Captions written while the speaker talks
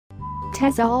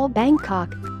TESOL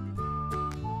Bangkok.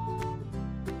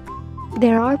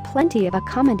 There are plenty of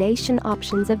accommodation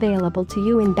options available to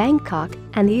you in Bangkok,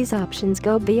 and these options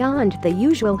go beyond the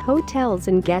usual hotels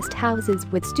and guest houses,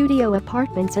 with studio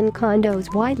apartments and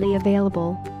condos widely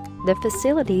available. The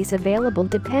facilities available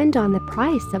depend on the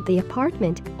price of the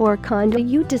apartment or condo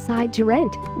you decide to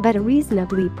rent, but a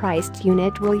reasonably priced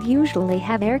unit will usually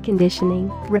have air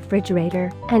conditioning,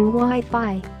 refrigerator, and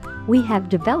Wi-Fi. We have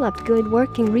developed good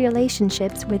working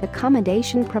relationships with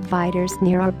accommodation providers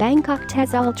near our Bangkok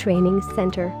TESOL Training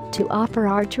Center to offer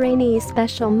our trainees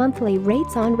special monthly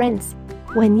rates on rents.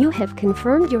 When you have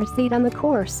confirmed your seat on the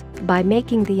course by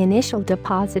making the initial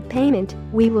deposit payment,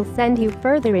 we will send you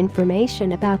further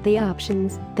information about the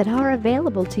options that are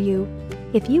available to you.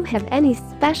 If you have any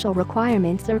special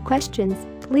requirements or questions,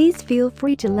 please feel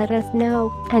free to let us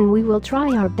know, and we will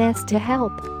try our best to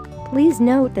help. Please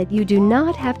note that you do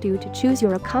not have to choose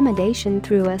your accommodation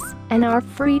through us and are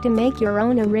free to make your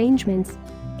own arrangements.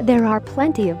 There are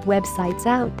plenty of websites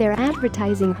out there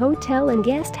advertising hotel and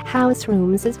guest house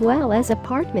rooms as well as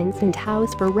apartments and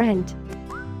house for rent.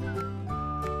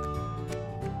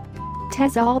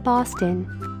 TESOL Boston.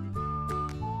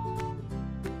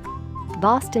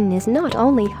 Boston is not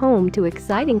only home to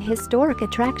exciting historic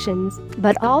attractions,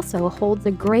 but also holds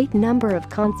a great number of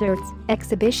concerts,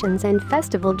 exhibitions and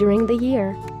festivals during the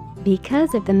year.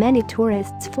 Because of the many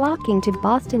tourists flocking to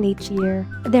Boston each year,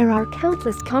 there are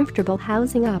countless comfortable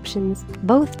housing options,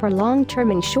 both for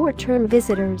long-term and short-term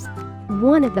visitors.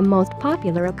 One of the most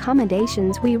popular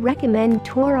accommodations we recommend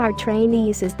to our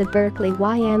trainees is the Berkeley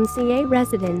YMCA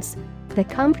residence. The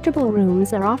comfortable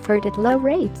rooms are offered at low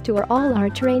rates to all our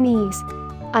trainees.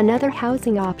 Another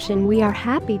housing option we are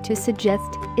happy to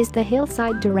suggest is the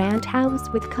Hillside Durant House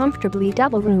with comfortably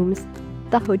double rooms.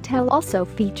 The hotel also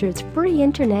features free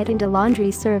internet and a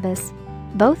laundry service.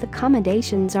 Both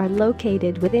accommodations are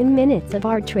located within minutes of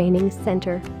our training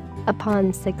center.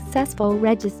 Upon successful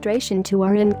registration to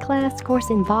our in-class course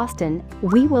in Boston,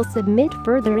 we will submit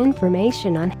further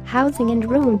information on housing and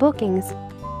room bookings.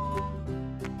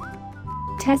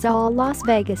 TESOL Las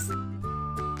Vegas.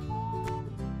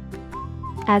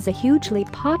 As a hugely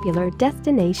popular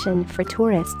destination for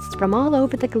tourists from all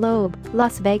over the globe,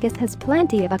 Las Vegas has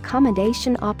plenty of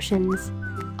accommodation options.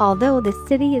 Although the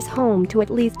city is home to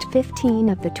at least 15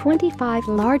 of the 25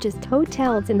 largest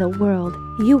hotels in the world,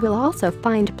 you will also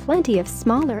find plenty of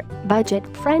smaller,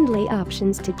 budget-friendly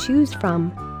options to choose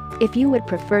from. If you would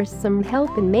prefer some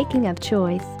help in making a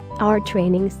choice, our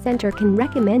training center can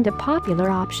recommend a popular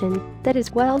option that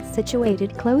is well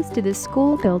situated close to the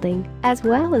school building, as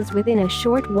well as within a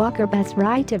short walk or bus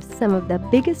ride of some of the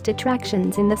biggest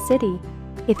attractions in the city.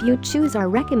 If you choose our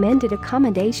recommended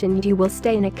accommodation, you will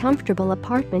stay in a comfortable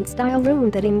apartment-style room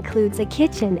that includes a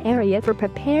kitchen area for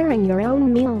preparing your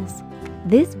own meals.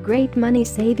 This great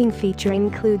money-saving feature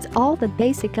includes all the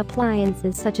basic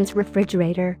appliances such as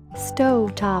refrigerator,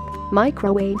 stovetop,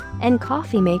 microwave, and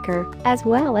coffee maker, as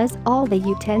well as all the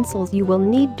utensils you will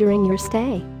need during your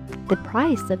stay. The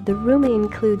price of the room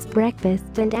includes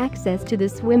breakfast and access to the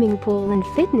swimming pool and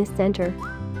fitness center.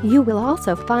 You will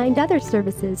also find other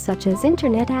services such as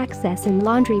internet access and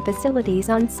laundry facilities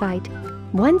on site.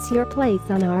 Once your place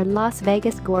on our Las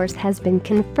Vegas course has been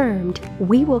confirmed,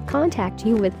 we will contact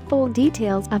you with full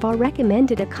details of our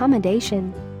recommended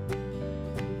accommodation.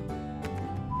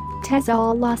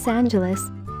 TESOL Los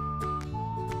Angeles.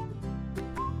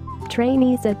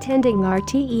 Trainees attending our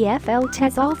TEFL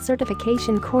TESOL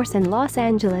certification course in Los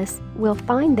Angeles will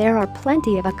find there are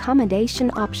plenty of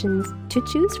accommodation options to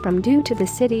choose from due to the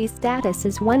city's status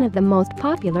as one of the most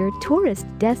popular tourist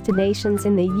destinations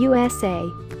in the USA.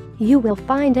 You will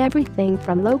find everything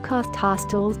from low-cost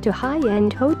hostels to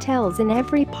high-end hotels in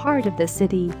every part of the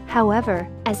city. However,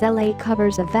 as LA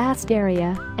covers a vast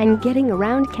area and getting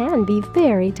around can be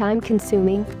very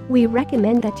time-consuming, we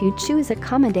recommend that you choose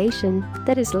accommodation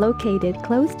that is located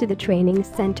close to the training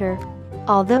center.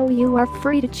 Although you are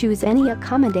free to choose any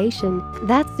accommodation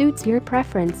that suits your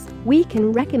preference, we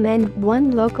can recommend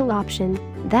one local option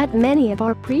that many of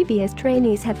our previous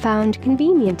trainees have found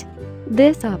convenient.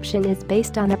 This option is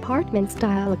based on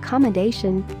apartment-style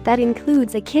accommodation that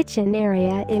includes a kitchen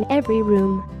area in every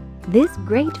room. This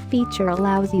great feature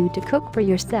allows you to cook for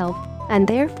yourself and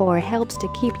therefore helps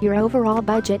to keep your overall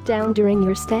budget down during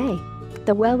your stay.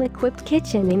 The well-equipped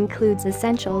kitchen includes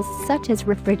essentials such as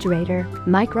refrigerator,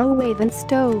 microwave and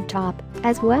stovetop,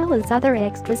 as well as other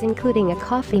extras including a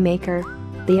coffee maker.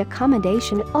 The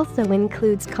accommodation also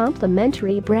includes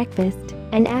complimentary breakfast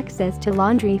and access to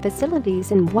laundry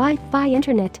facilities and Wi-Fi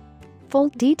internet. Full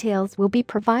details will be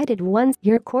provided once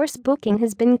your course booking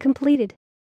has been completed.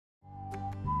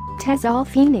 TESOL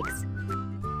Phoenix.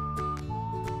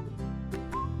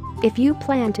 If you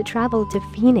plan to travel to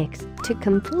Phoenix to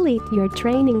complete your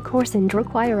training course and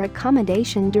require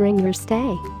accommodation during your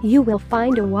stay, you will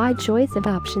find a wide choice of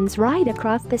options right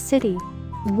across the city.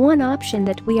 One option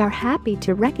that we are happy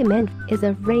to recommend is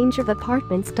a range of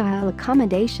apartment-style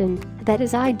accommodation that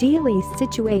is ideally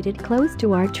situated close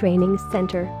to our training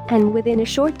center and within a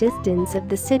short distance of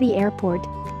the city airport.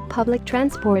 Public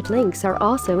transport links are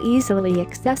also easily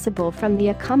accessible from the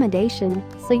accommodation,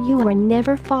 so you are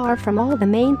never far from all the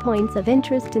main points of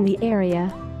interest in the area.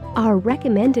 Our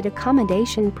recommended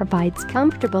accommodation provides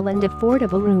comfortable and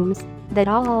affordable rooms that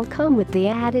all come with the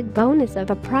added bonus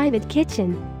of a private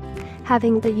kitchen.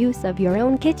 Having the use of your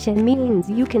own kitchen means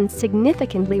you can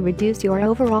significantly reduce your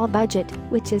overall budget,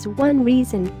 which is one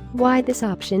reason why this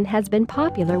option has been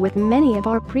popular with many of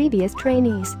our previous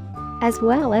trainees. As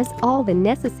well as all the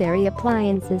necessary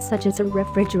appliances such as a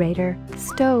refrigerator,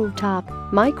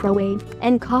 stovetop, microwave,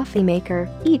 and coffee maker.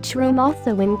 Each room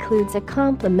also includes a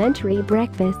complimentary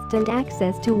breakfast and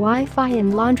access to Wi-Fi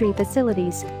and laundry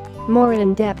facilities. More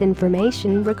in-depth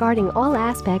information regarding all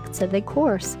aspects of the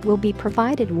course will be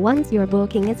provided once your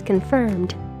booking is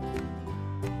confirmed.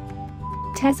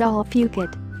 TESOL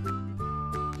Phuket.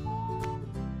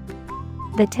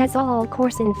 The TESOL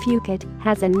course in Phuket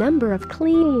has a number of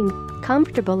clean,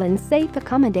 comfortable and safe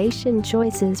accommodation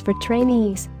choices for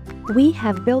trainees. We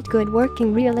have built good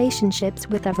working relationships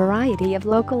with a variety of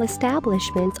local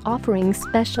establishments offering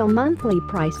special monthly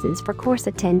prices for course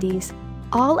attendees.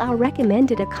 All our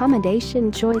recommended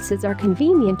accommodation choices are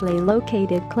conveniently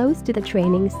located close to the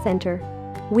training center.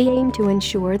 We aim to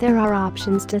ensure there are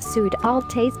options to suit all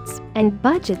tastes and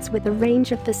budgets with a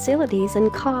range of facilities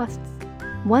and costs.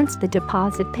 Once the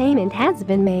deposit payment has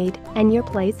been made and your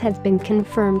place has been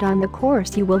confirmed on the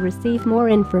course, you will receive more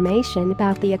information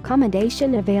about the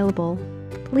accommodation available.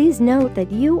 Please note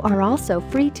that you are also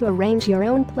free to arrange your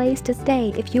own place to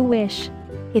stay if you wish.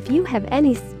 If you have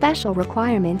any special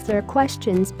requirements or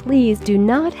questions, please do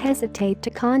not hesitate to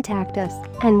contact us,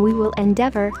 and we will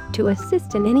endeavor to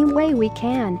assist in any way we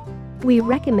can. We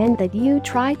recommend that you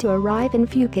try to arrive in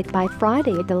Phuket by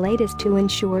Friday at the latest to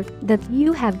ensure that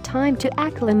you have time to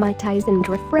acclimatize and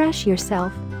refresh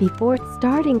yourself before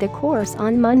starting the course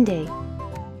on Monday.